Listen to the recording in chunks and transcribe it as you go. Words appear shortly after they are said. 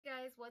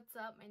guys, what's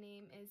up? My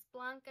name is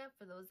Blanca,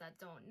 for those that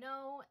don't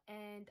know,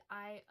 and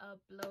I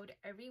upload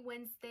every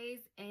Wednesdays,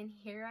 and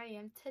here I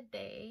am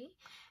today,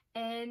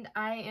 and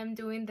I am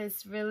doing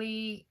this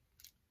really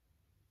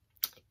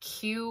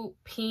cute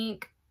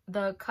pink,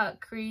 the cut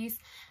crease,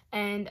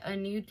 and a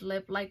nude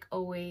lip like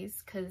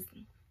always, because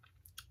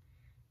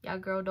y'all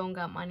girl don't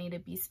got money to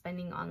be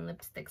spending on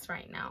lipsticks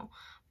right now,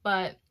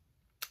 but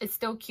it's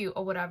still cute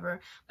or whatever.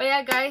 But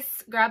yeah,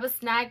 guys, grab a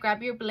snack,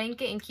 grab your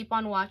blanket, and keep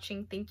on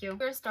watching. Thank you.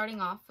 We're starting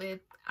off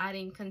with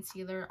adding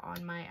concealer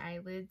on my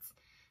eyelids,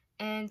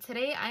 and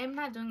today I am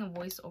not doing a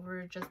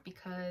voiceover just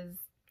because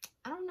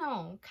I don't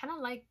know, kind of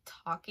like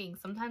talking.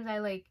 Sometimes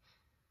the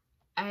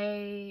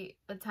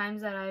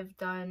times that I've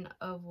done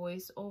a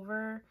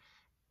voiceover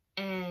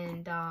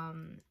and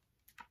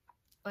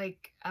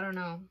like, I don't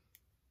know,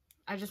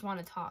 I just want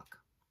to talk.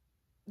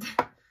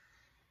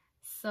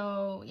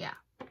 So yeah,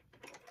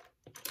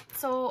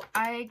 so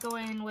I go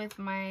in with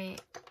my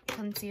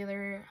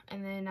concealer,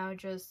 and then I'll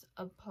just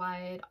apply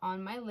it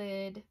on my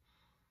lid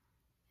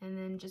and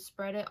then just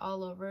spread it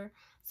all over.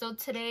 So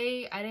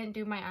today I didn't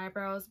do my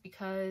eyebrows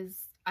because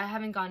I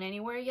haven't gone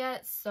anywhere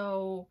yet,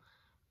 so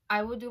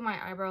I will do my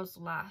eyebrows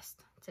last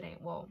today,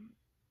 well,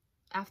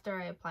 after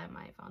I apply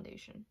my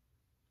foundation.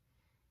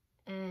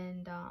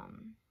 And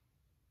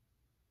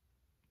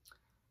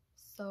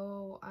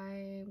so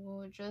I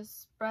will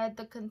just spread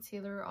the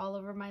concealer all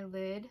over my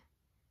lid.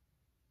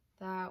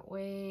 That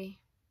way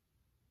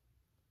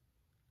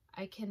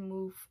I can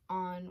move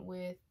on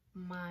with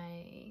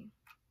my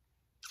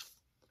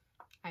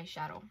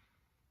eyeshadow.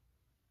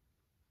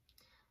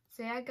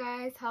 So yeah,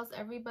 guys, how's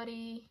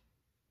everybody?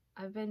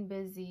 I've been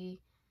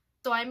busy.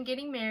 So I'm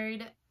getting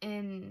married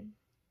in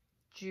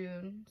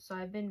June, so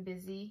I've been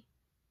busy.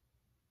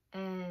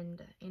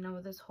 And, you know,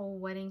 this whole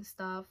wedding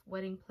stuff,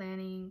 wedding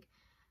planning,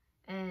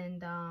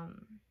 and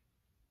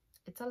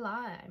it's a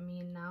lot. I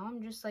mean, now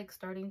I'm just like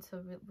starting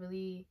to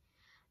really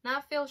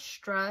not feel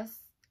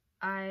stressed.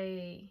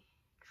 I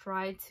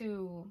try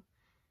to,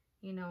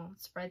 you know,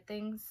 spread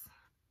things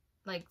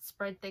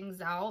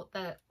out,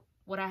 that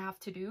what I have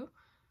to do,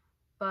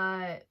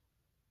 but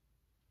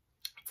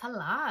it's a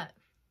lot,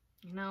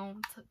 you know.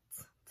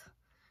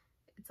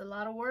 It's a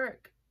lot of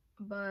work.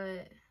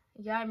 But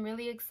yeah, I'm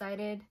really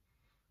excited.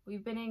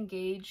 We've been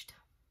engaged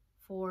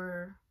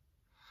for,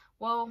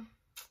 well,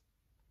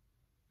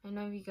 I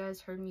know you guys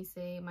heard me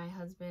say my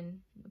husband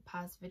in the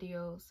past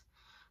videos.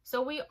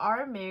 So we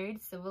are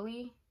married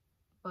civilly,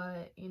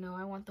 but, you know,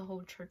 I want the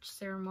whole church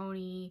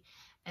ceremony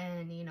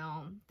and, you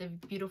know, the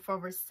beautiful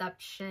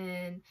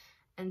reception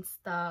and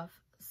stuff.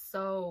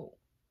 So,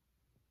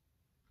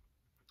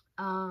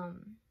 yeah,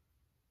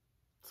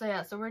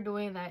 so we're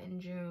doing that in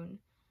June.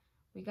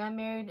 We got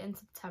married in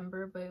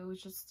September, but it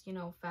was just, you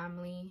know,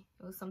 family.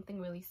 It was something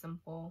really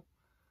simple,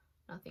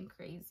 nothing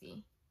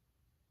crazy.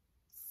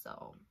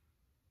 So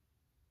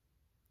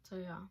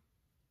yeah.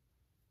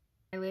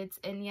 Eyelids,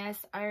 and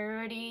yes, I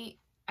already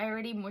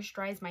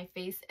moisturized my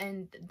face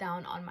and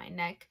down on my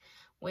neck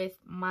with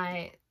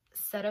my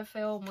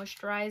Cetaphil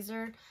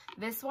moisturizer.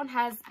 This one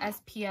has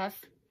SPF,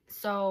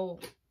 so,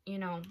 you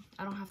know,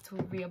 I don't have to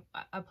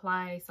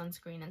reapply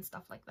sunscreen and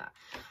stuff like that.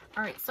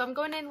 All right, so I'm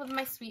going in with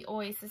my Sweet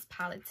Oasis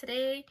palette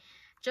today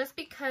just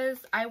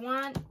because I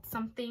want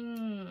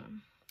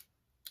something.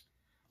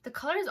 The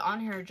colors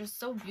on here are just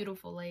so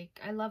beautiful. Like,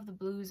 I love the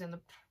blues and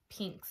the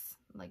pinks,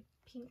 like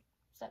pink,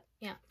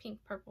 yeah, pink,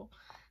 purple.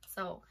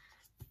 So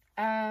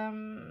I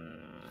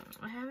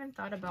haven't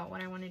thought about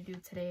what I want to do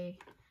today.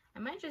 I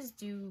might just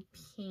do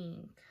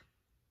pink.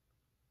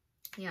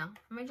 Yeah,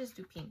 I might just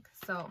do pink.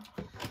 So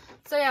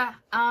yeah,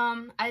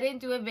 I didn't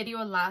do a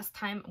video last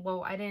time.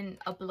 Well, I didn't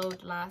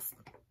upload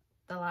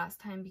the last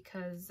time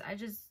because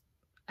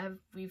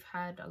we've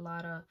had a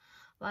lot of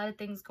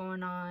things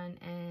going on,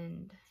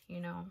 and,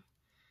 you know,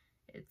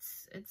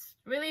 it's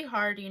really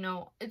hard, you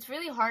know. It's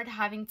really hard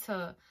having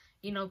to,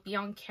 you know, be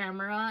on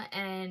camera,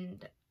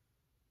 and,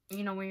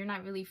 you know, when you're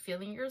not really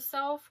feeling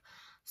yourself.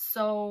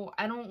 So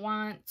I don't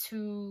want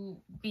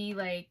to be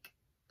like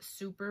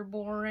super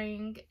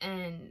boring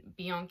and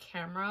be on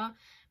camera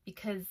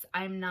because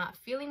I'm not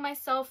feeling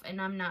myself,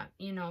 and I'm not,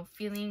 you know,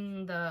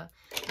 feeling the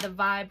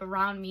vibe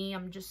around me.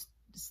 I'm just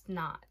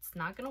not, it's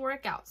not gonna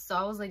work out. So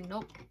I was like,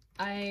 nope,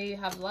 I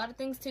have a lot of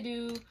things to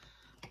do.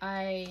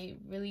 I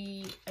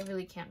really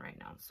can't right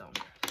now. So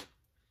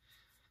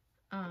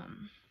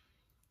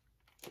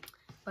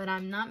but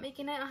I'm not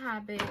making it a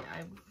habit.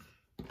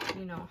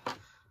 You know,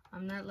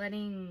 I'm not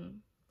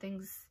letting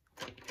things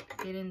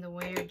get in the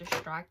way or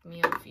distract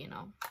me of, you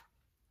know,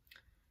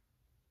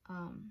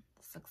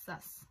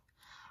 success.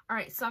 All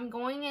right, so I'm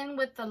going in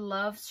with the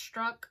Love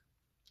Struck,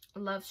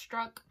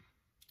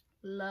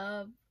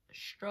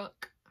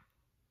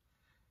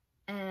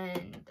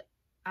 and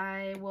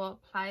I will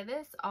apply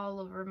this all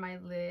over my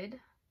lid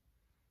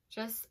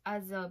just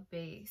as a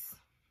base.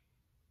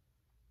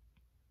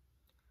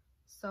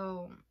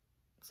 So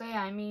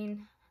yeah, I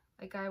mean,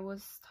 like I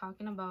was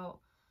talking about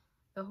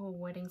the whole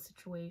wedding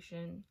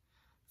situation.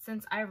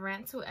 Since I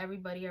rant to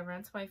everybody, I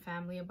rant to my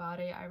family about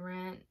it.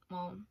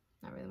 Well,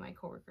 Not really my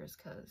coworkers,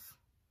 because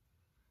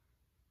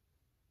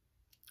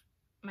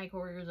my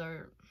coworkers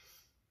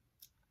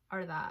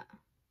are that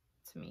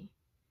to me.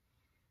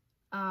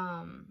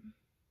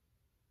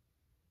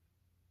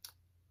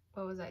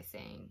 What was I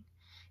saying?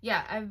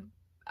 Yeah,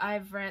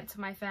 I've ranted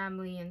to my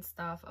family and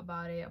stuff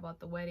about it, about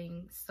the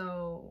wedding.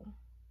 So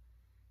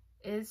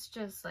it's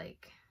just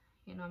like,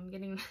 you know, I'm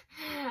getting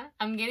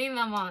I'm getting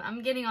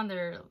on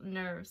their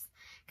nerves,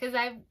 because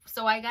I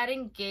got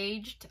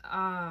engaged.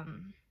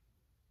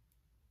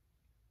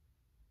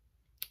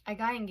 I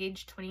got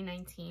engaged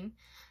 2019.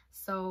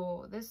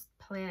 So this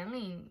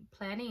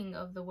planning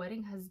of the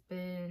wedding has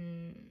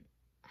been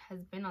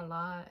a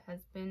lot,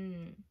 has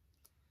been,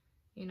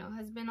 you know,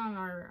 has been on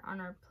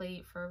our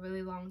plate for a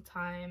really long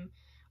time.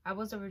 I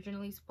was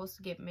originally supposed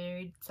to get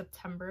married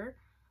September,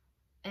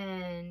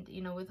 and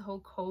you know, with the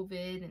whole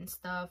COVID and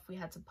stuff, we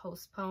had to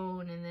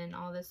postpone, and then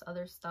all this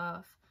other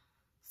stuff.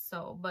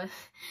 So, but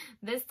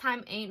this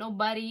time ain't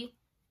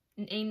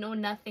no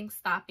nothing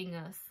stopping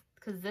us,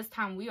 because this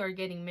time we are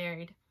getting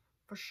married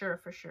for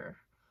sure.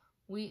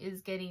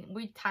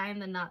 We tying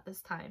the knot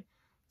this time.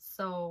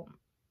 So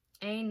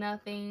ain't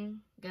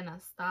nothing gonna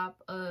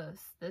stop us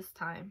this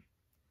time.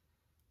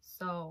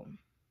 So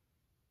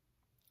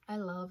I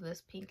love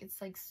this pink. It's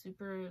like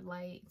super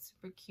light,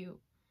 super cute.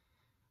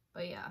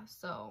 But yeah,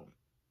 so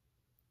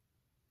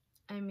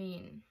I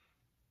mean,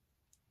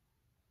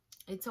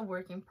 it's a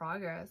work in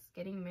progress.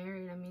 Getting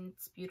married, I mean,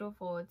 it's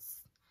beautiful. It's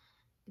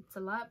a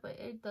lot, but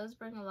it does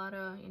bring a lot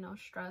of, you know,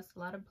 stress, a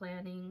lot of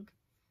planning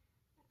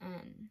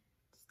and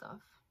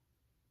stuff.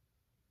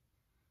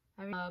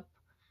 I'm up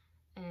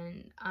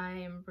and I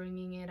am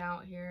bringing it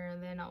out here,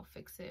 and then I'll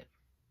fix it.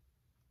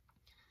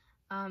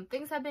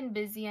 Things have been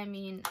busy. I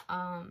mean,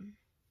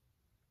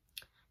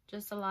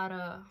 just a lot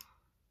of,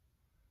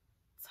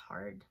 it's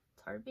hard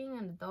being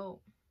an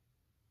adult.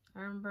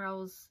 I remember I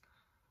was,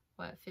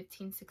 what,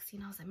 15,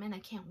 16, I was like, man, I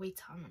can't wait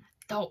till I'm an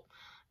adult.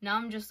 Now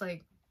I'm just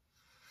like,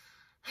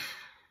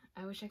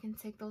 I wish I can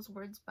take those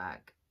words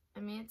back. I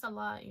mean, it's a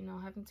lot, you know,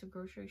 having to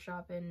grocery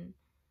shop and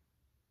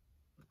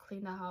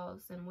clean the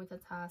house and with a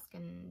task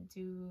and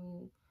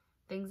do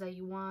things that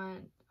you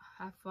want,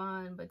 have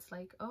fun, but it's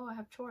like, oh, I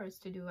have chores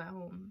to do at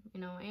home, you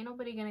know, ain't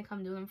nobody gonna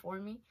come do them for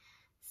me.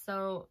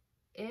 So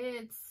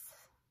it's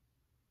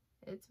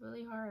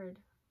really hard,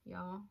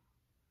 y'all.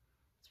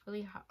 It's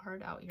really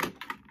hard out here.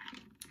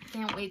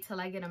 Can't wait till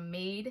I get a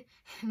maid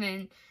and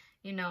then,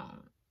 you know,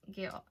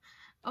 get,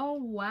 oh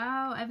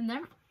wow, I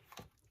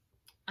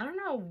don't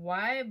know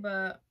why,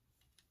 but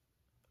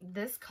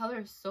this color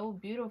is so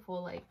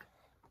beautiful. Like,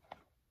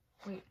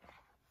 wait,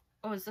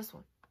 oh, it's this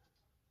one.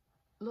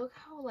 Look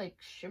how like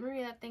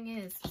shimmery that thing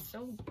is. It's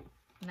so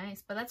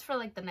nice. But that's for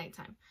like the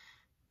nighttime.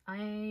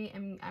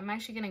 I'm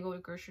actually gonna go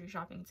grocery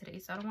shopping today,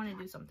 so I don't want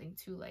to do something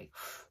too like,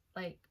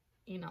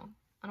 you know,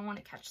 I don't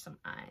want to catch some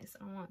eyes.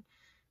 I don't want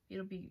you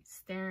to be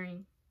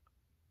staring.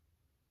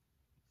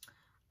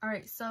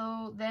 Alright,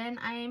 so then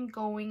I am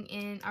going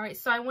in. Alright,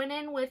 so I went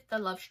in with the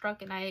Love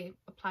Struck and I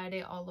applied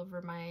it all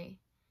over my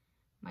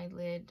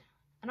lid.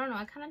 I don't know,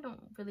 I kind of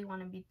don't really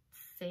want to be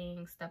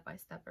saying step by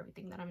step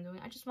everything that I'm doing.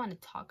 I just want to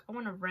talk. I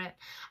want to rant.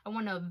 I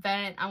want to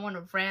vent. I want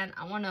to rant.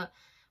 I want to,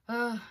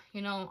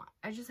 you know,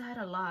 I just had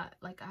a lot.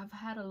 Like, I've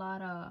had a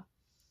lot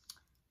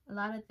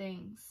of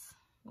things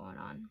going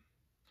on.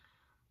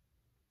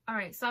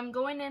 Alright, so I'm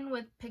going in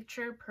with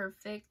Picture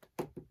Perfect.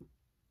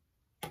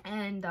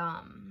 And,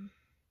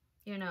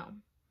 you know,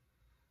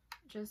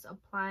 just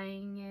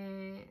applying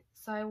it.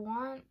 So I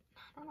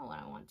don't know what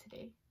I want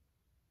today.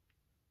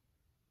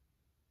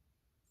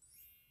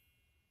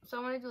 So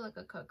I want to do like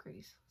a cut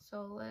crease.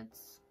 So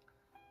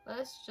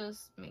let's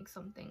just make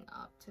something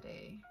up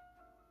today.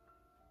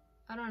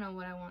 I don't know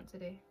what I want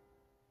today.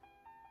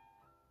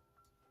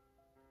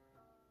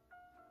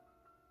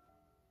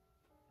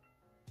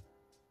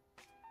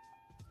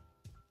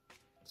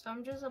 So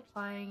I'm just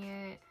applying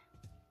it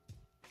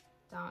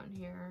down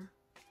here.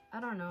 I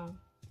don't know.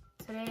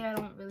 Today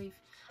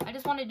I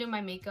just want to do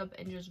my makeup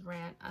and just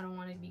rant. I don't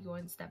want to be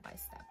going step by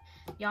step.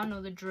 Y'all know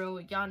the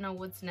drill. Y'all know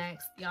what's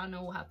next. Y'all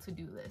know how to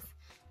do this.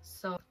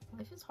 So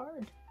life is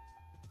hard.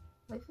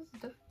 Life is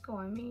difficult.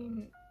 I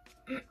mean,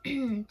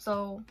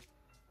 so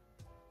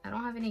I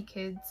don't have any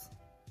kids.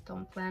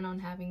 Don't plan on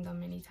having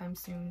them anytime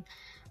soon.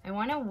 I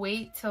want to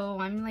wait till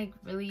I'm like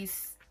really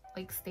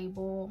like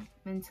stable,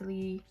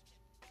 mentally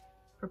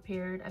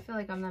prepared. I feel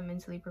like I'm not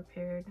mentally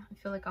prepared. I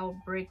feel like I'll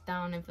break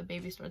down if the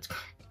baby starts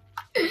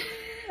crying.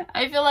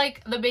 I feel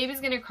like the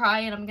baby's gonna cry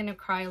and I'm gonna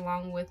cry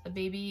along with the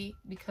baby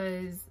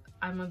because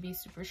I'm gonna be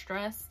super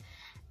stressed.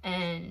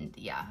 And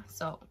yeah,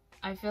 so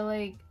I feel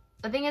like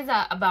the thing is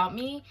that about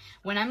me,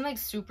 when I'm like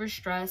super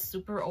stressed,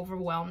 super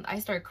overwhelmed, I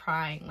start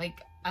crying.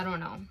 Like, I don't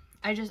know.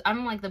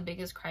 I'm like the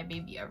biggest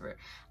crybaby ever.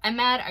 I'm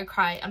mad, I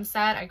cry. I'm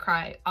sad, I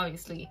cry,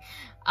 obviously.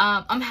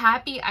 I'm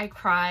happy, I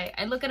cry.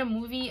 I look at a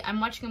movie, I'm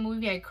watching a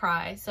movie, I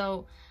cry.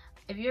 So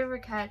if you ever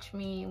catch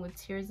me with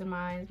tears in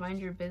my eyes, mind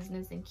your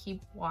business and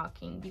keep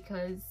walking,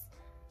 because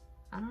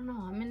I don't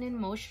know, I'm an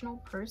emotional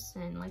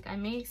person. Like, I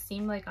may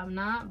seem like I'm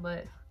not,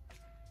 but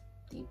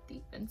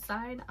deep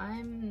inside,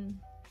 I'm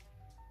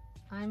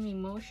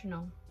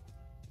emotional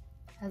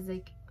as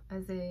it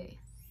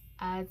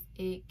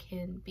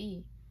can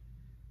be.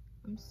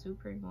 I'm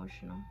super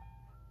emotional.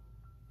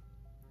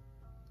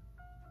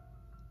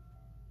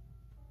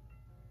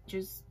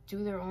 Just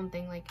do their own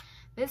thing. Like,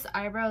 this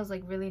eyebrow is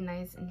like really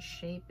nice in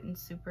shape and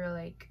super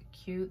like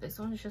cute. This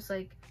one's just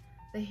like,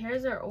 the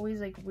hairs are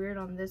always like weird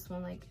on this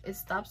one. Like, it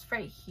stops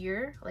right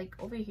here, like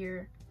over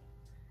here,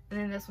 and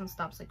then this one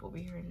stops like over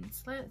here. And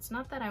it's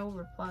not that I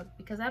overpluck,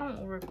 because I don't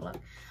overpluck.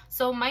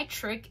 So my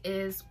trick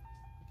is,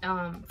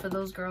 for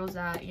those girls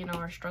that, you know,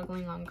 are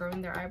struggling on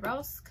growing their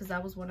eyebrows, because I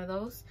was one of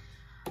those.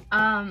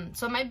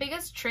 So my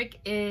biggest trick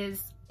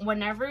is,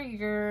 whenever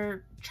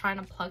you're trying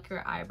to pluck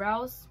your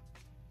eyebrows,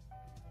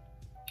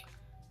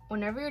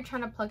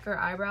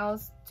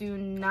 do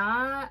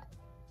not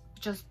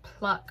just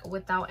pluck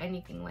without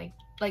anything.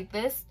 Like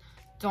this,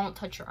 don't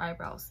touch your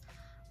eyebrows.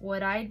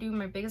 What I do,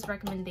 my biggest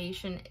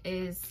recommendation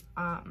is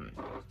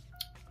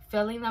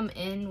filling them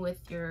in with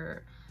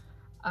your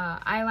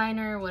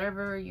eyeliner,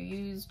 whatever you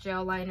use,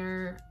 gel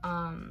liner,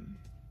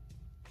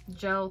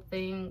 gel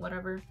thing,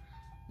 whatever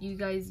you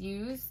guys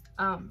use.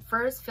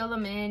 First, fill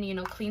them in, you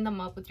know, clean them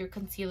up with your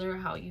concealer,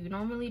 how you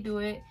normally do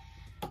it,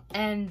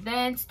 and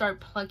then start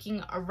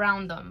plucking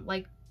around them.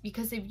 Like,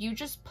 because if you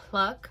just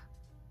pluck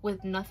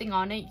with nothing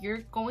on it,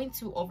 you're going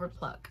to over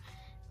pluck,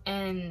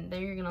 and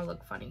then you're gonna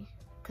look funny.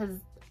 Because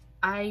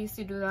I used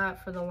to do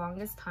that for the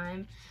longest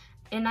time,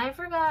 and I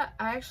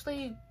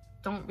actually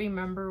don't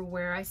remember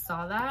where I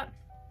saw that.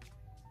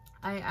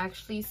 I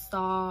actually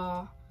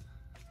saw,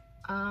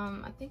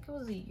 I think it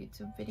was a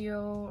YouTube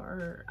video,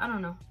 or I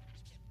don't know,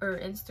 or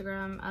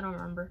Instagram, I don't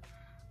remember,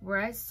 where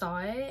I saw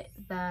it,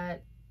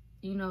 that,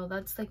 you know,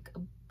 that's like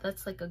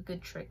a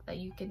good trick that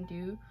you can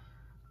do.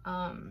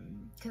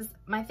 Because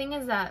my thing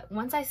is that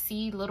once I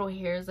see little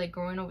hairs like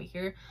growing over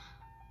here,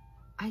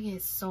 I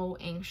get so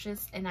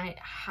anxious and I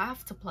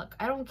have to pluck.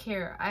 I don't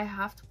care, I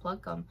have to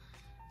pluck them.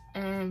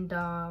 And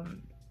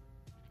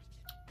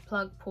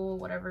plug, pull,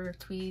 whatever,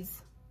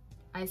 tweeze,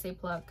 I say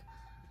pluck.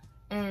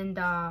 And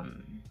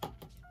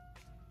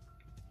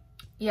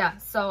yeah,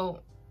 so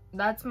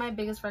that's my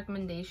biggest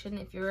recommendation.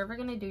 If you're ever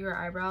gonna do your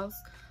eyebrows,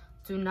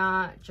 do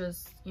not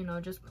just, you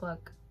know, just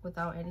pluck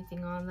without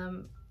anything on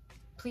them.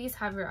 Please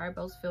have your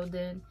eyebrows filled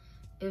in.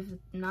 If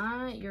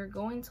not, you're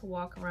going to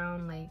walk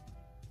around like,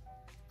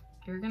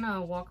 you're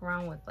gonna walk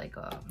around with like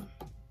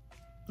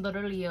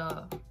literally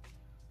a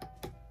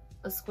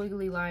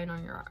squiggly line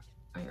on your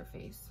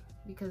face,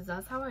 because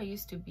that's how I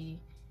used to be.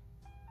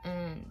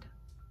 And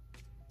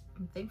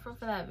I'm thankful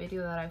for that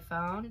video that I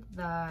found,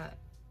 that,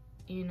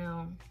 you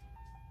know,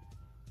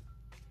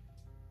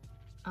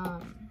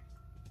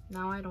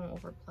 now I don't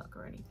overpluck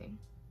or anything.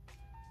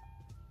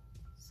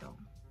 So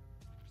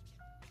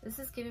this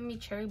is giving me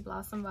cherry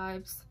blossom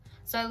vibes.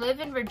 So I live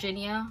in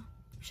Virginia.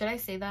 Should I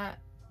say that?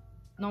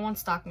 No one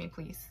stalk me,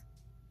 please.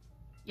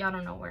 Y'all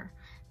don't know where.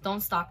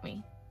 Don't stalk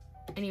me.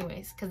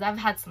 Anyways, because I've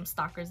had some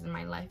stalkers in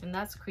my life, and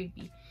that's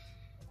creepy.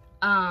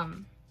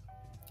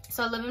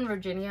 So I live in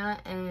Virginia,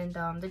 and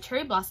the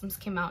cherry blossoms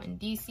came out in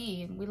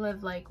DC, and we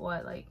live like,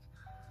 what, like,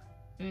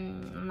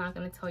 I'm not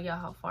gonna tell y'all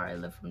how far I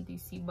live from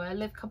DC, but I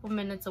live a couple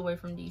minutes away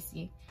from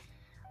DC.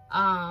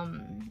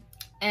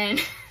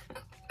 And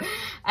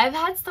I've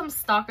had some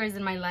stalkers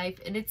in my life,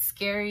 and it's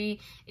scary,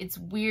 it's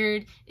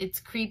weird, it's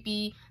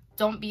creepy.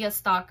 Don't be a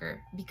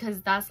stalker,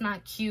 because that's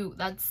not cute.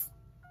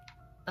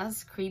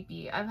 That's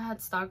creepy. I've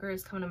had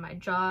stalkers come to my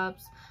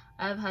jobs.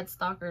 I've had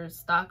stalkers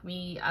stalk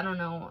me. I don't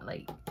know,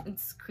 like,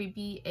 it's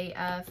creepy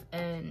AF,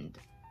 and,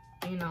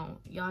 you know,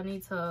 y'all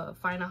need to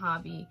find a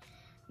hobby.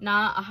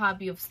 Not a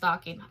hobby of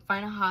stalking.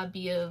 Find a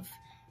hobby of,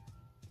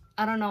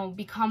 I don't know,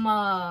 become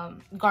a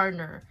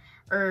gardener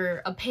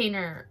or a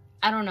painter.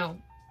 I don't know.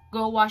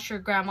 Go wash your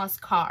grandma's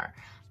car.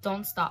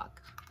 Don't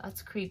stalk.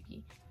 That's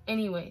creepy.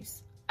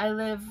 Anyways, I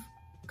live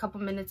a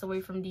couple minutes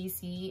away from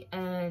DC,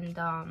 and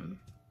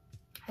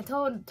I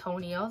told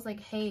Tony, I was like,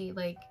 hey,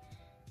 like,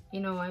 you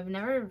know, I've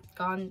never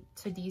gone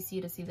to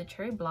DC to see the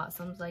cherry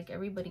blossoms. Like,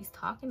 everybody's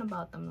talking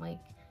about them. Like,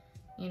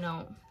 you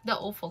know, the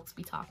old folks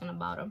be talking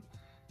about them.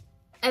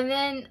 And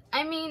then,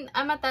 I mean,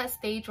 I'm at that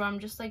stage where I'm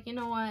just like, you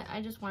know what?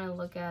 I just want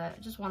to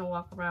just want to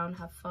walk around,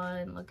 have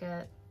fun, look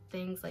at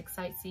things, like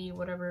sightsee,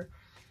 whatever.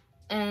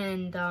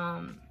 And,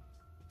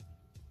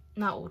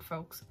 not old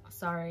folks.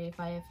 Sorry if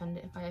I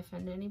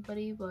offend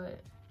anybody,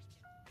 but,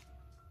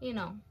 you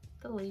know,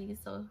 the ladies,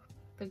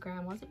 the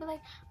grandmas, they'd be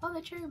like, oh, the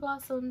cherry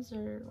blossoms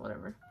or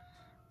whatever.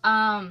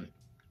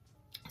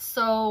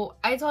 So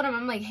I told him,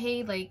 I'm like,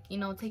 hey, like, you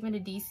know, take me to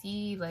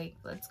DC, like,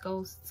 let's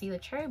go see the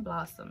cherry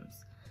blossoms.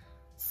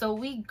 So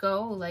we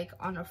go like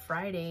on a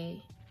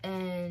Friday,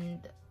 and,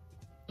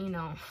 you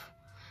know,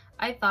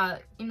 I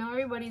thought, you know,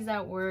 everybody's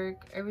at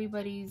work,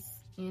 everybody's,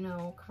 you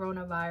know,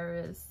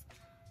 coronavirus,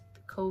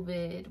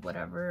 COVID,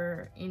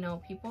 whatever, you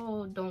know,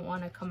 people don't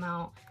want to come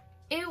out.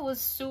 It was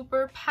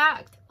super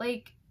packed.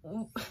 Like,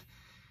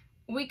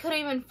 we couldn't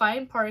even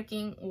find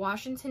parking.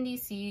 Washington,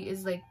 D.C.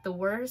 is like the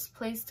worst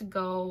place to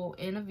go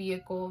in a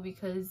vehicle,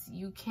 because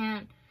you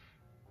can't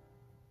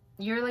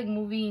you're like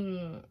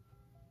moving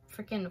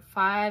freaking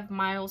 5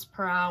 miles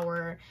per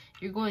hour.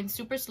 You're going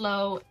super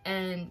slow,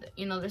 and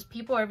you know, there's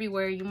people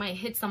everywhere. You might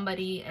hit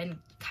somebody and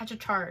catch a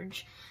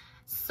charge.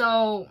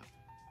 So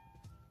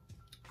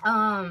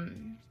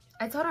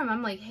I told him,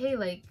 I'm like, hey,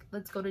 like,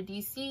 let's go to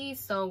DC.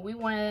 So we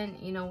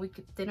went, you know, we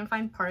didn't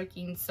find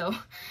parking. So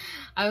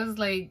I was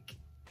like,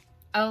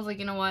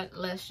 you know what,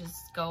 let's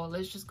just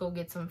go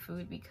get some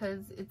food,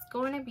 because it's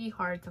going to be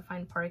hard to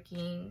find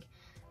parking,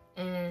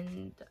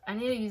 and I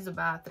need to use the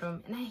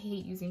bathroom, and I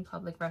hate using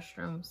public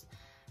restrooms.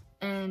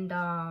 And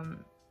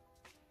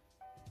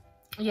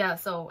yeah,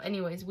 so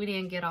anyways, we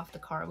didn't get off the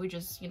car. We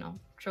just, you know,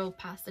 drove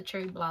past the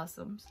cherry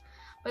blossoms,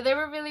 but they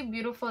were really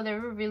beautiful. They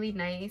were really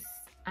nice.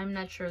 I'm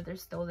not sure if they're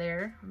still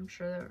there. I'm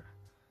sure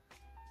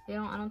I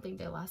don't think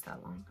they last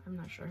that long. I'm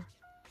not sure.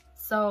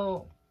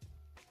 So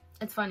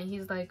it's funny,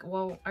 he's like,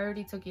 well, I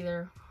already took you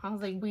there. I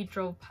was like, we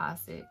drove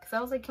past it, because I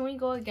was like, can we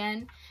go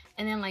again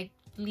and then like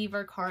leave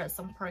our car at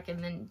some park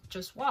and then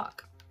just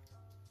walk?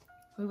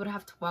 We would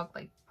have to walk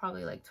like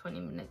probably like 20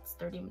 minutes,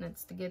 30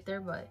 minutes to get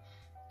there, but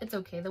it's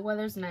okay, the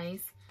weather's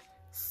nice.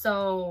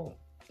 So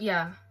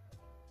yeah,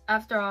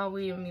 after all,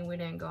 we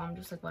didn't go. I'm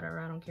just like, whatever,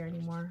 I don't care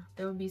anymore.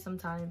 There will be some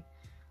time.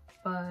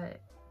 But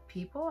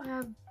people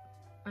have,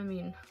 I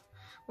mean,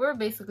 we're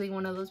basically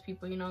one of those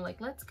people, you know, like,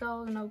 let's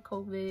go, you know,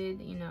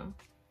 COVID, you know.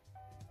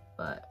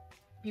 But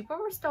people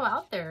were still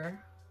out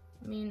there.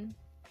 I mean,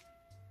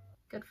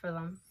 good for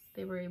them.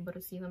 They were able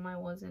to see them. I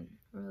wasn't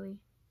really,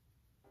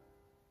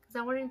 because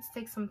I wanted to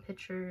take some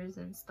pictures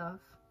and stuff.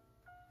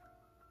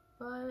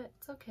 But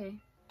it's okay.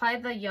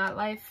 Apply the Yacht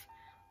Life,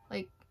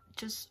 like,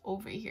 just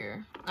over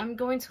here. I'm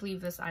going to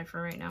leave this eye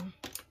for right now.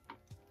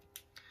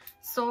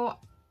 So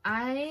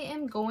I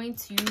am going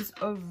to use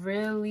a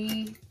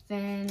really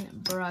thin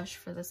brush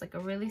for this, like a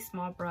really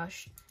small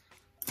brush,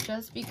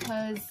 just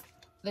because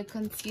the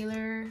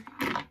concealer,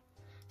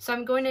 so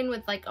I'm going in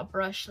with like a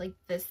brush like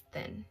this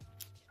thin.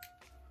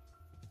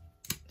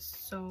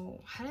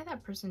 So how did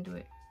that person do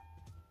it?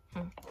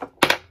 Let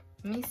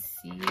me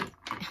see.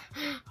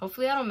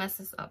 Hopefully I don't mess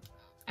this up.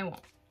 I won't.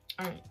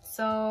 All right,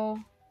 so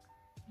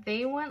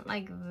they went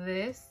like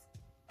this,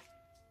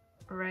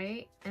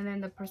 right? And then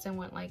the person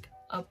went like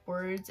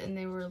upwards, and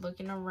they were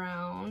looking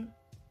around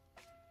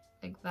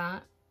like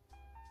that.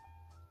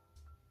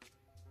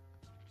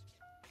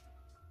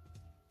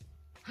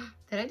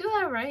 Did I do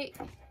that right?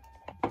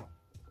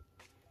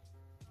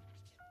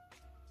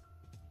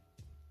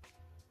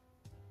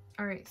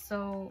 All right,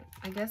 so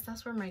I guess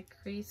that's where my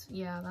crease,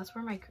 yeah, that's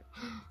where my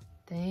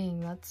dang,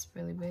 that's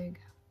really big.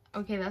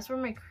 Okay, that's where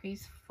my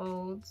crease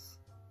folds.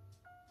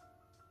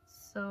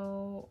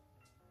 So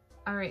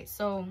all right,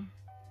 so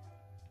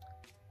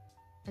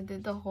I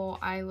did the whole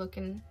eye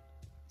looking,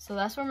 so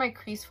that's where my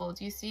crease folds,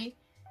 you see?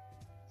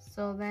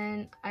 So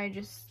then I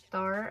just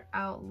start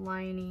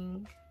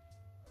outlining.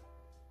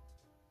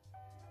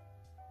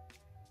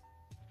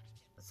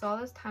 So all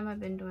this time I've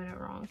been doing it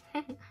wrong.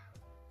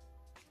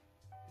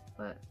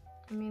 But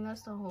I mean,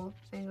 that's the whole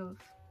thing of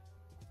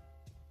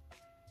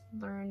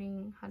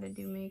learning how to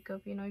do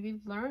makeup. You know, you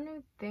learn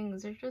new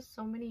things. There's just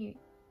so many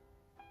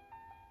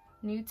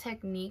new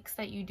techniques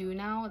that you do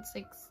now. It's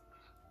like,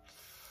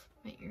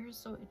 my ear is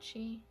so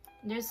itchy.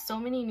 There's so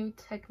many new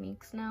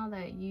techniques now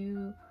that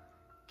you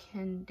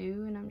can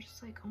do, and I'm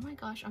just like, oh my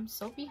gosh, I'm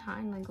so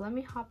behind. Like, let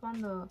me hop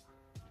on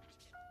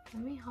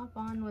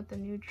with the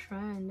new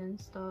trend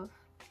and stuff.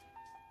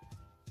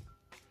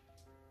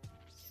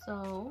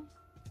 So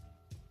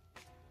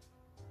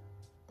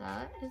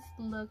that is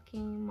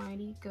looking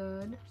mighty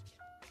good.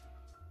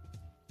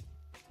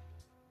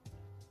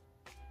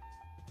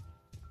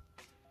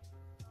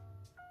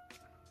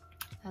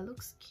 That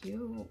looks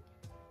cute.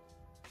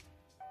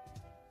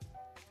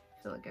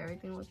 I feel like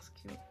everything looks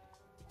cute.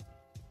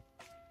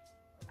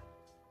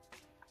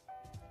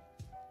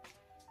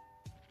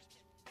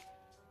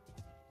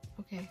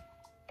 Okay.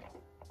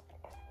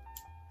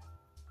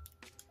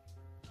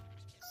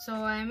 So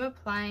I'm just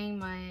applying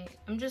my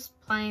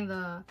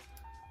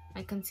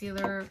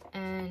concealer,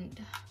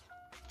 and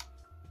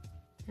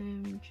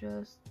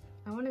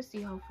I want to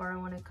see how far I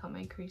want to cut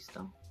my crease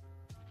though.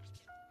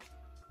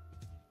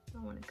 I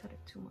don't want to cut it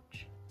too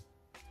much.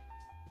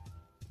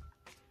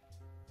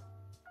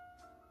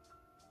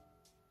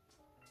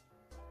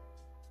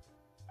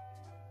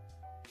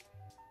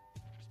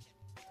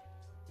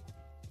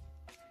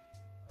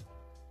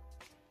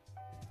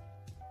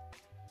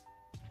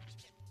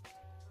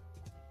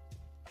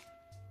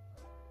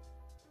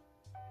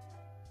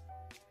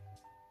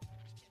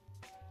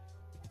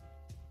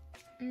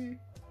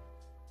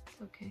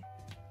 Okay.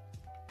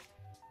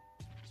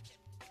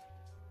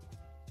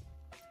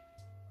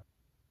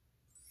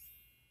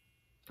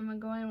 I'm gonna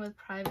go in with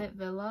Private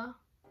Villa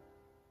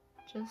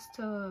just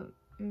to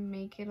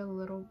make it a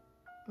little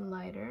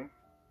lighter,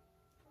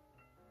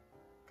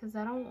 because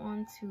I don't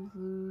want to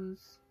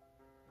lose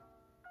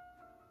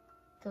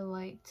the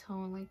light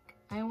tone. Like,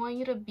 I want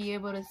you to be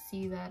able to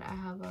see that I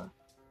have a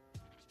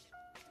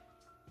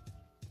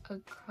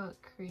cut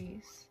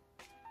crease.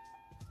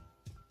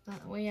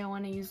 That way I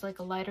want to use like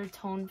a lighter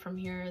tone from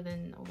here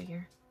than over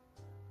here.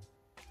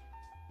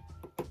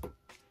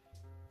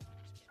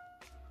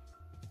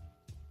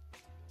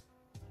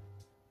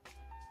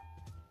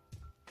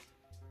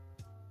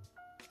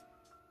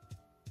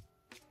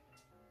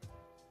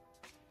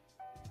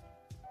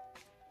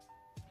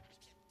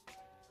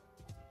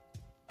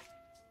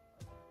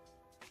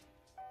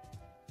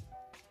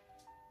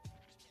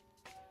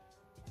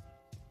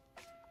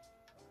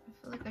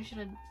 I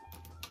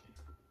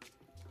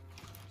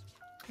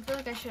feel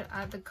like I should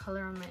add the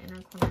color on my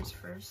inner corners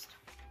first.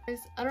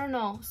 I don't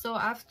know. So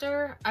I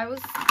was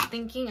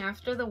thinking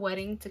after the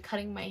wedding to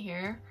cutting my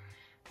hair,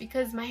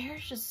 because my hair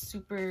is just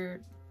super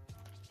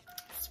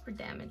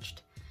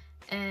damaged.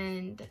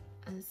 And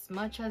as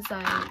much as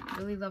I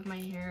really love my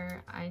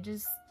hair, I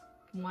just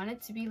want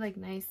it to be like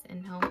nice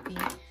and healthy.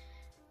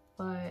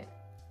 But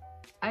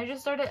I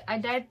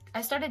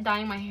started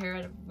dyeing my hair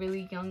at a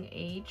really young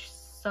age,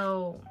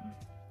 so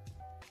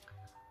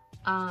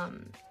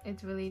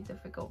it's really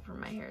difficult for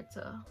my hair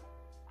to,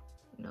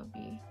 you know,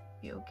 be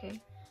okay.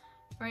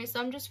 All right,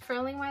 so I'm just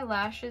curling my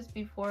lashes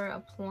before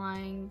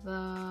applying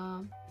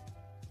the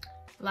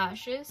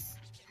lashes.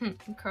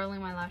 I'm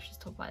curling my lashes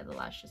to apply the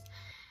lashes.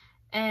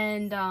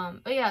 And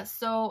but yeah,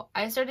 so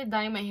I started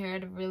dyeing my hair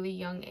at a really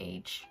young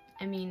age.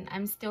 I mean,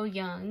 I'm still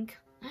young.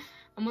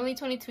 I'm only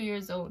 22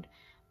 years old,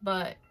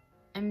 but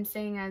I'm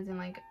saying as in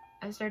like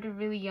I started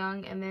really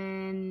young, and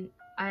then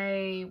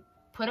I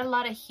put a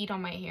lot of heat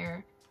on my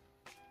hair.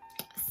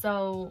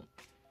 So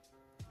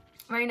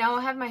right now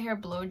I have my hair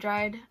blow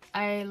dried.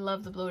 I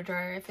love the blow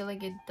dryer. I feel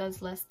like it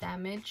does less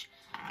damage.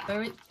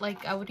 But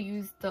like I would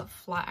use the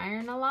flat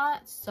iron a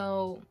lot,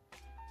 so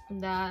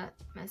that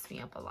messed me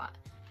up a lot.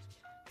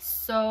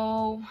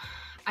 So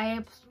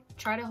I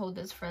try to hold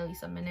this for at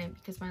least a minute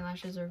because my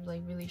lashes are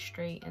like really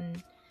straight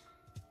and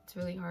it's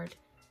really hard.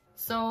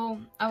 So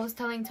I was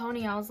telling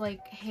Tony, I was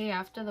like, hey,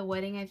 after the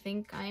wedding I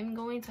think I'm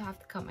going to have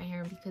to cut my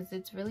hair because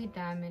it's really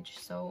damaged.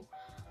 So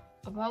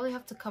I'll probably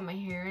have to cut my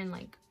hair and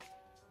like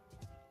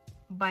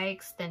buy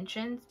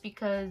extensions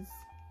because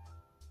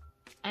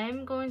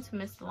I'm going to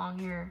miss the long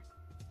hair.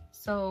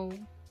 So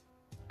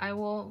I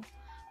will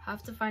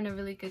have to find a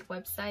really good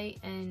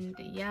website, and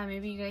yeah,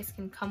 maybe you guys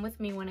can come with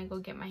me when I go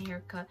get my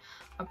hair cut.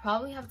 I'll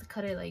probably have to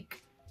cut it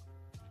like,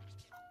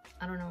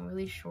 I don't know,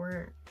 really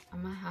short.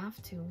 I'm gonna have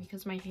to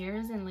because my hair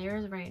is in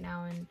layers right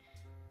now and it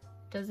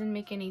doesn't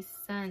make any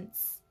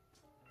sense.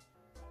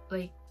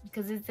 Like,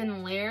 because it's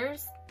in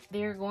layers,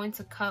 they're going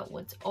to cut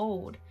what's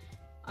old.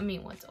 I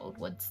mean, what's old,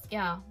 what's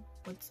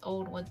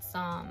old, what's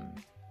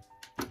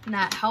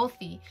not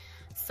healthy.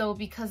 So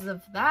because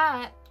of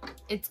that,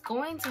 it's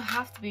going to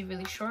have to be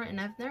really short,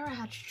 and I've never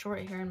had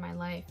short hair in my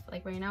life.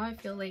 Like right now I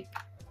feel like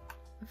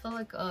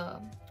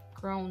a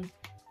grown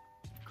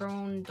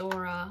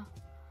Dora.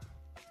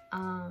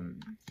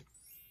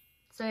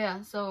 So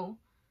yeah, so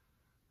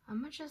I'm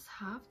gonna just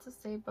have to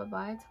say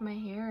bye-bye to my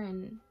hair,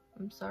 and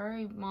I'm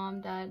sorry,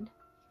 Mom, Dad.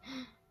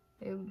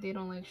 They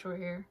don't like short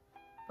hair,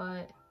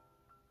 but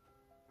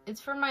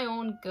it's for my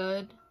own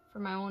good, for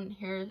my own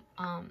hair,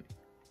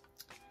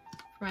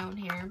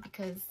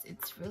 because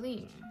it's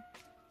really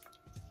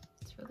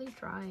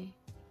dry.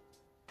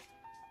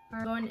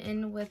 I'm going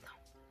in with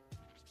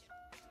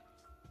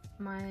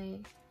my,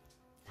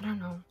 I don't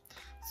know.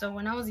 So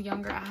when I was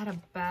younger, I had a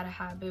bad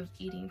habit of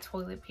eating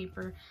toilet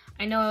paper.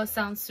 I know it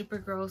sounds super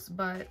gross,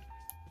 but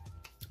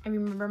I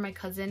remember my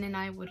cousin and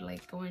I would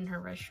like go in her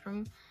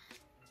restroom,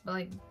 but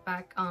like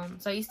back,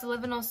 so I used to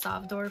live in El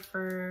Salvador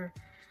for,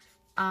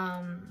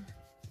 so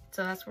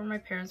that's where my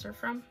parents are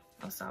from,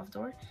 El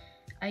Salvador.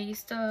 I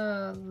used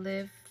to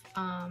live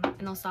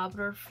in El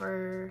Salvador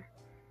for,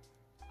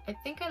 I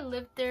think I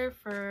lived there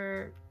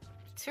for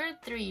 2 or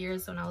 3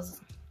 years when I was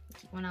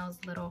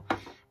little.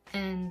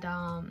 And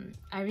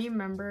I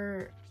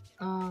remember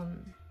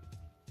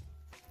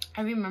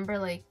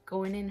like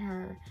going in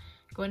her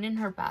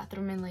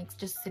bathroom and like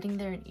just sitting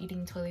there and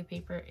eating toilet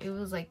paper. It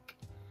was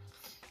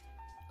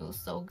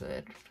so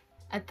good.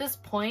 At this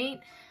point,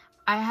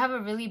 I have a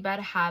really bad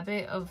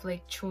habit of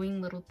like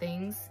chewing little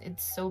things.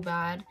 It's so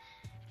bad.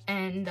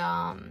 And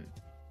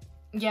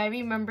yeah, I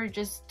remember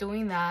just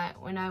doing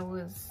that when I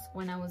was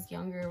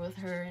younger with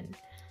her and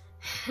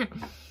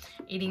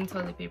eating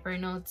toilet paper. I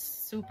know it's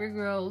super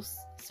gross,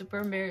 super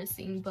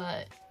embarrassing,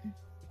 but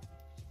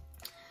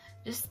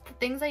just the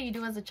things that you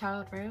do as a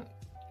child, right?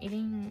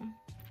 Eating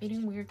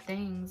weird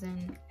things.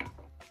 And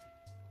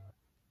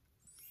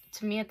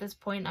to me at this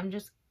point, I'm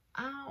just,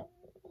 ow,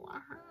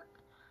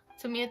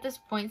 to me at this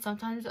point,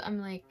 sometimes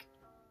I'm like,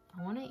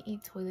 I want to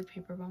eat toilet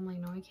paper, but I'm like,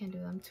 no, I can't do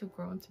that. I'm too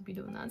grown to be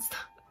doing that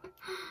stuff.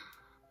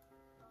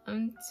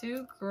 I'm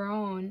too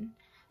grown.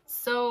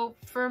 So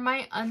for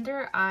my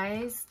under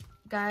eyes,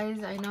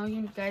 guys, I know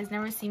you guys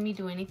never see me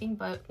do anything,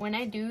 but when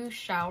I do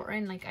shower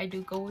and like I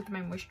do go with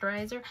my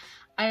moisturizer,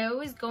 I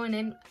always go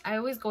in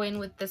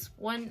with this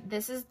one.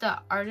 This is the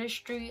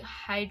Artistry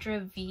Hydra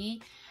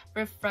V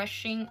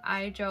Refreshing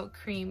Eye Gel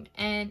Cream,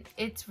 and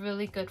it's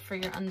really good for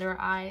your under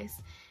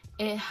eyes.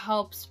 it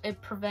helps, it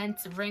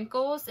prevents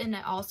wrinkles, and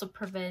it also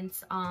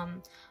prevents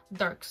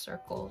dark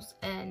circles.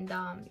 And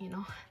you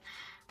know,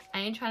 I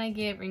ain't trying to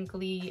get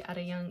wrinkly at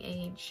a young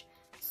age,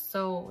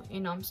 so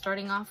you know, I'm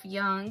starting off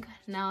young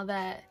now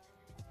that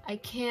I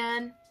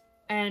can.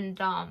 And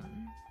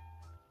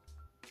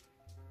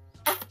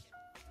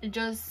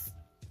just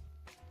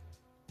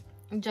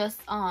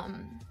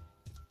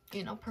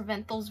you know,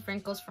 prevent those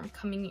wrinkles from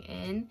coming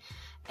in,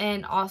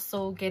 and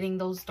also getting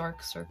those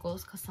dark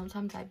circles, because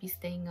sometimes I be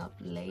staying up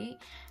late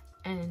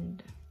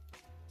and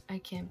I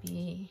can't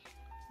be,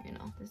 you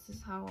know, this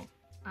is how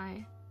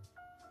I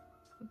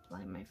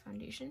apply my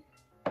foundation.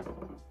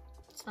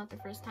 It's not the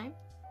first time,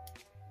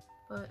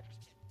 but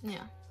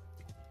yeah.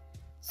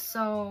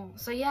 So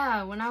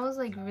yeah, when I was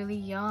like really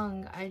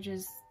young, I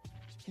just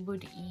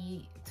would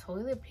eat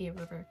toilet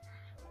paper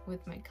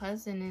with my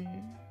cousin,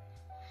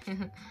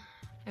 and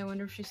I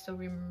wonder if she still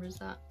remembers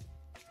that.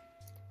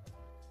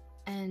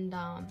 And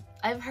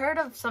I've heard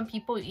of some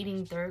people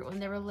eating dirt when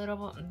they were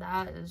little.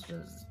 That is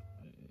just,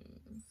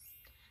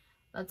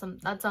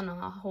 that's on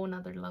a whole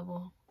nother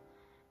level.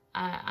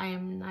 I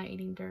am not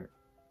eating dirt,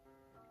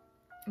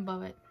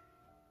 but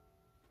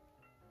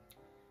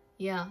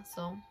yeah.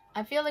 So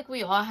I feel like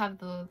we all have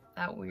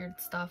that weird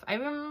stuff. I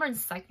remember in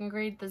 2nd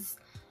grade,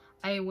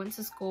 I went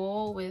to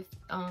school with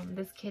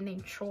this kid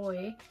named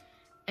Troy,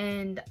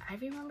 and I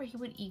remember he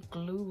would eat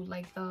glue,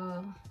 like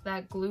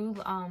that glue,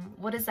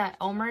 what is that,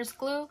 Elmer's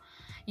glue?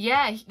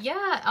 Yeah,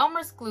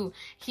 Elmer's glue.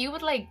 He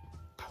would like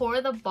pour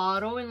the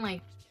bottle and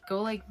like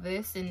go like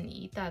this and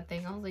eat that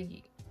thing. I was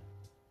like,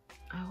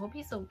 I hope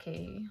he's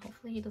okay.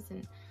 Hopefully he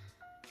doesn't.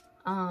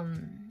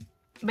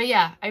 But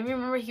yeah, I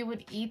remember he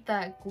would eat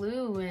that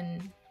glue,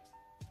 and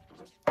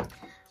I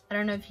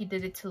don't know if he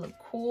did it to look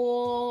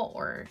cool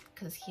or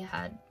because he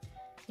had,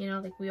 you know,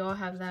 like we all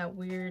have that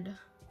weird,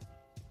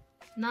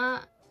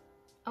 not,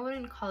 I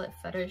wouldn't call it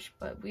fetish,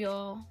 but we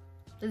all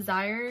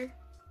desire,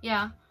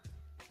 yeah,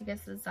 I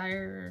guess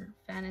desire or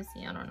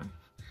fantasy, I don't know.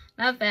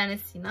 Not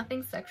fantasy,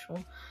 nothing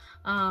sexual.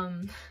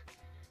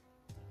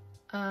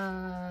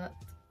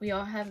 We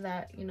all have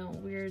that, you know,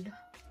 weird,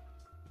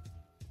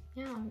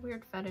 yeah,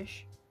 weird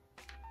fetish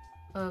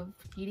of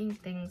eating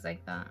things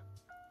like that.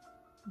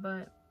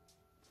 But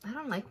I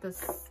don't like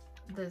this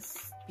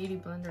beauty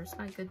blender. It's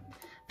not good.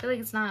 I feel like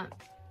it's not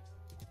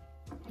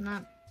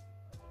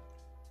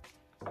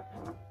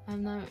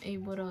I'm not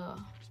able to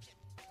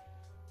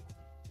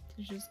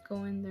just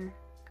go in there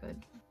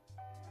good.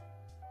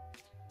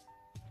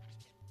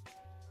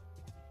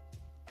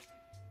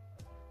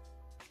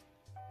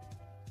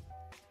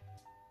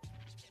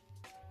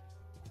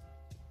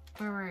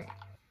 All right.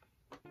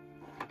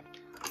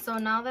 So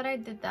now that I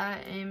did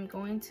that, I'm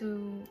going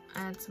to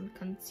add some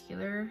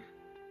concealer.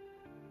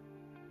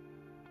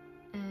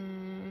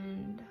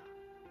 And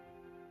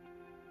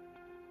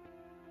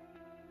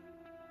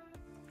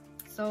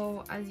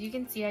so as you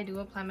can see, I do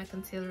apply my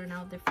concealer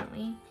now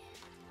differently.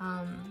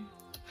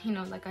 You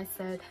know, like I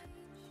said,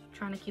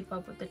 trying to keep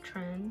up with the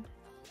trend.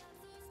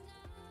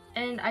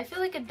 And I feel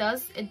like it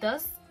does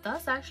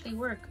actually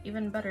work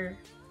even better.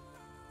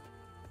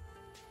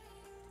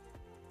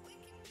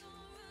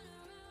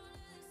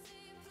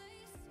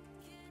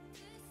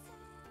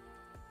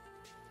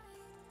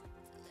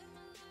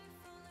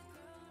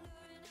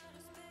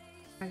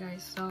 Alright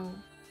guys, so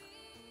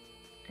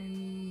I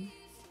mean,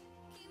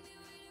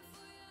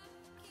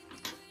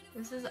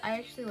 I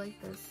actually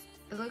like this.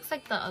 It looks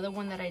like the other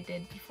one that I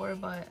did before,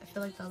 but I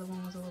feel like the other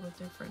one was a little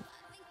different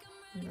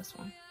than this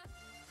one.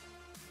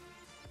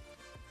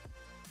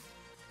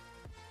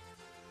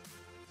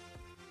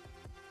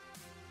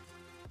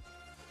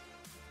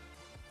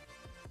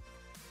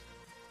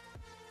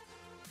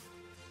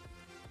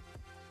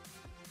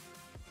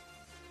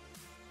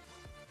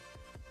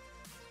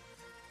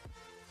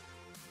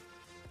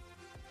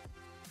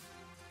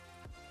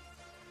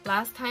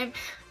 Last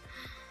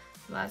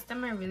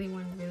time I really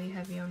went really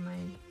heavy on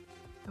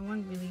I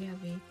went really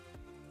heavy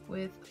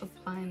with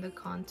applying the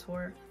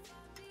contour.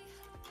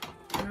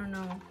 I don't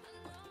know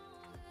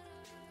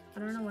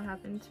what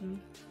happened to me.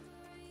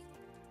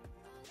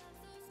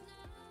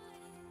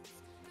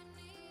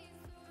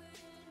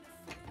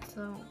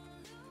 So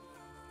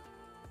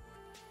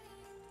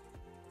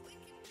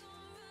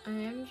I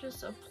am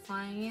just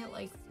applying it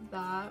like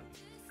that.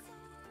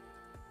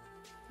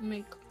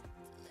 Make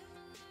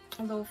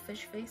a little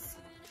fish face.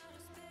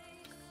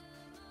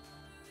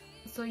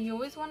 So you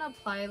always want to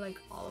apply like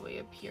all the way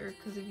up here,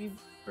 because if you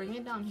bring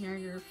it down here,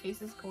 your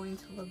face is going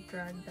to look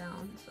dragged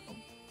down. So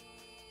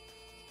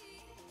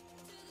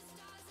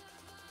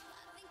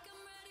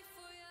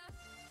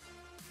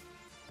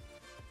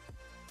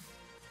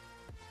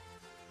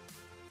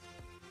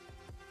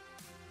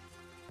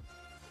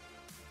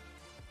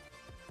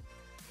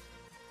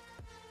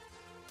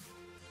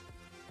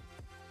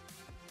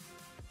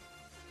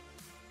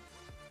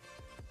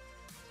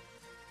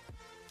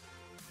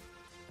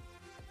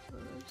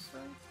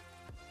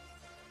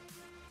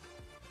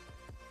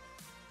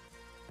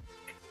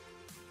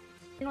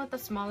with a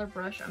smaller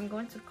brush, I'm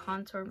going to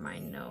contour my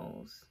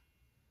nose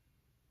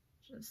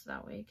Just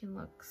that way it can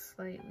look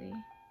slightly.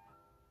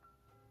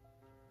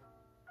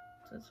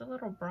 So it's a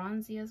little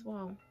bronzy as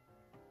well.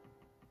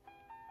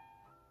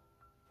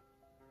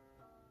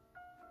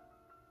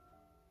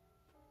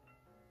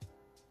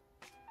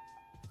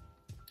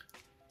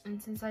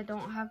 And since I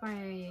don't have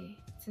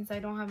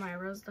my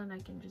rose done, I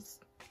can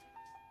just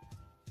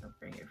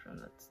bring it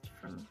from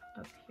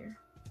up here.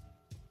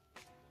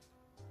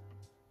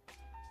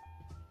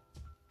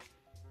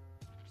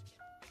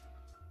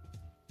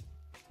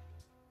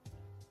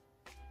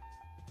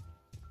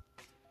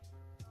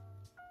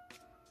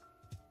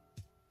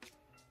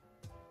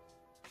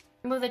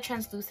 With the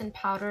translucent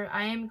powder,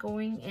 I am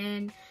going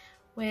in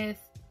with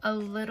a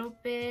little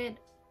bit.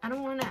 I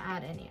don't want to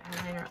add any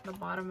eyeliner at the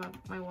bottom of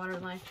my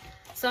waterline,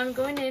 so I'm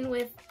going in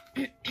with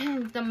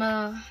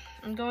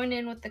I'm going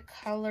in with the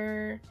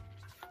color.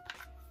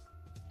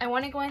 I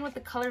want to go in with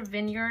the color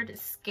Vineyard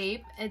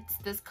Escape. It's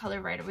this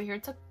color right over here.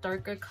 It's a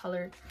darker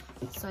color,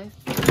 so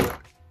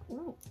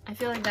I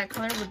feel like that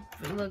color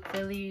would look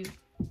really,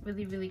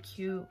 really, really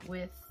cute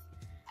with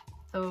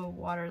the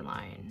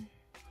waterline,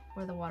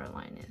 where the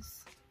waterline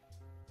is.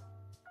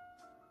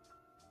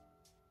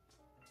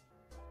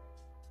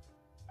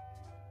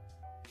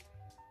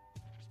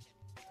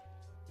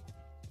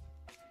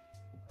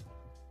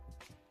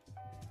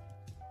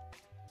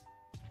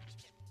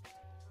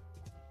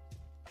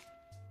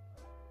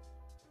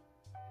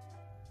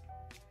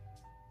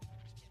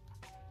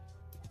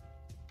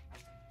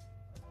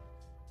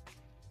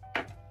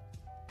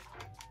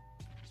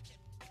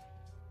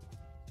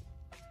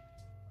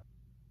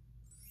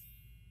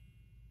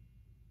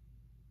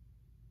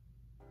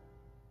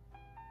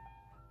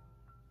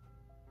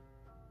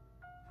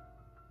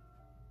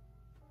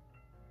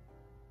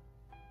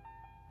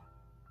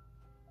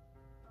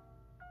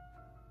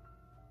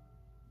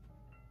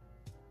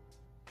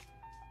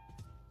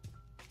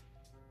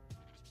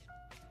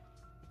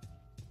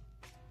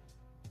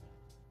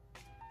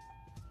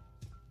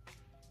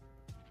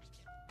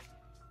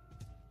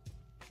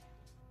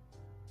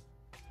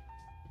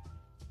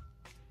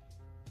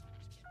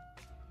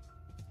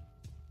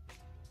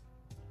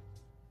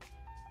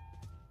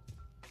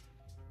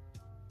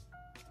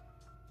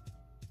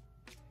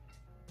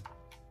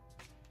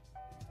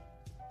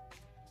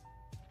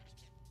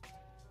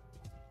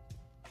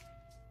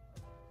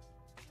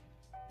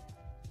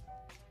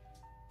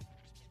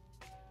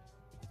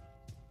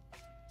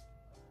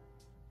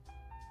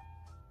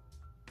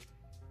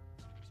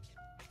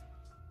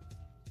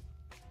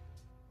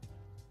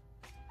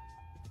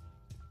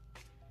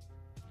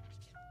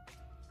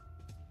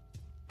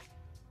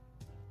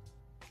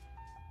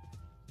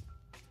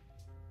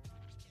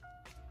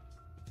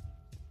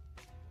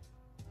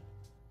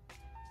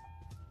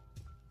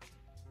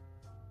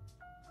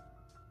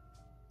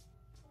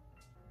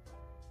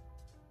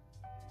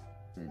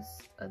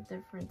 Use a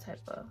different type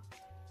of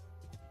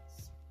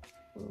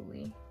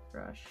spoolie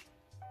brush.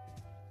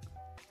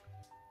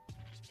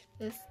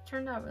 This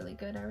turned out really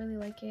good. I really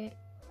like it.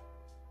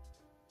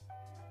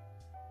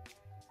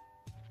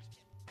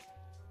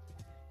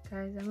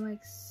 Guys, I'm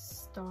like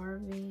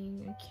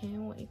starving. I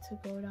can't wait to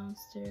go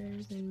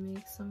downstairs and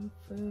make some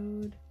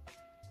food.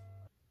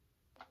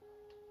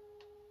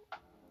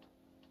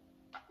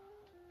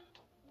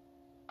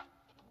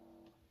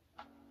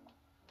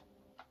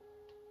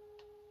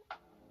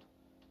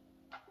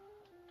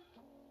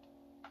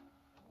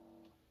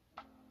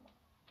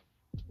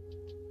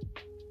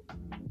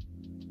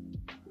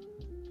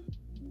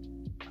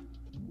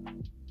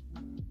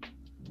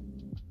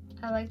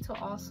 I like to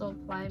also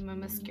apply my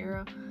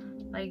mascara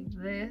like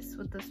this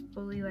with the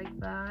spoolie like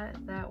that.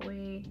 That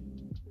way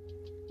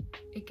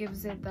it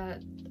gives it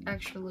that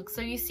extra look.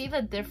 So you see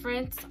the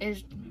difference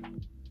is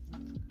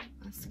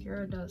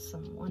mascara does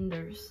some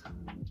wonders.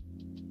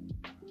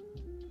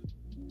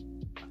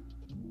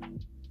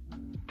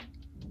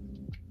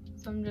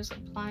 So I'm just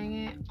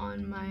applying it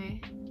on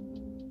my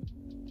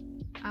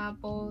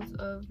apples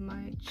of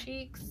my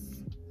cheeks.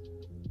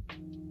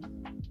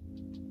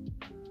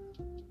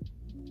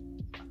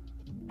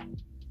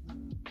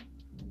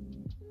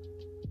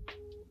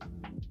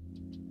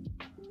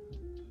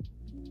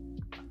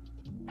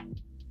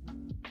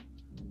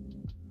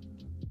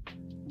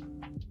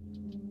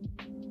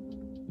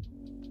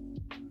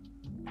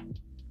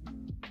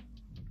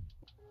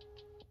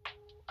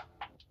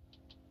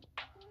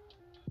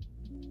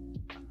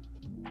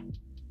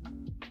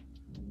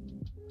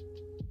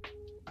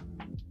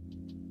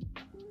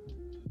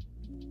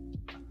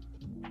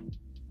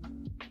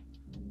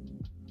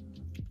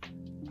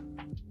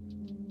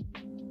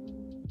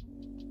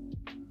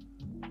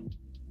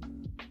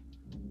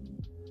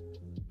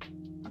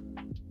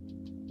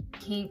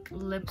 Pink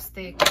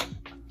lipstick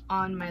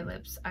on my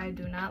lips. I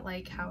do not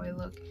like how I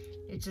look.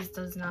 It just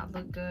does not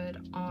look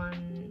good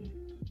on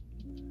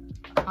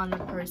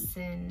a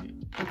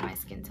person with my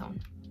skin tone.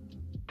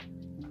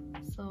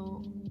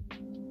 So,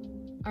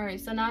 all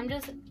right, so now I'm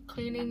just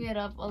cleaning it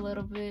up a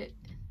little bit.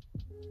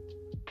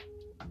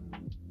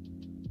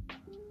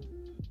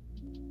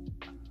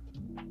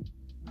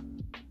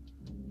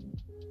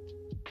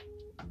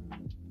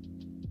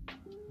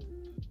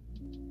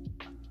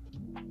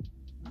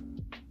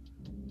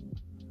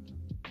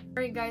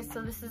 Alright guys,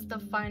 so this is the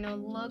final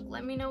look.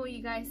 Let me know what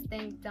you guys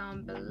think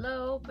down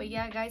below. But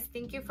yeah guys,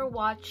 thank you for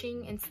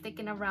watching and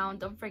sticking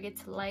around. Don't forget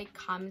to like,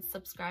 comment,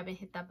 subscribe, and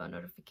hit that bell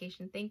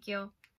notification. Thank you.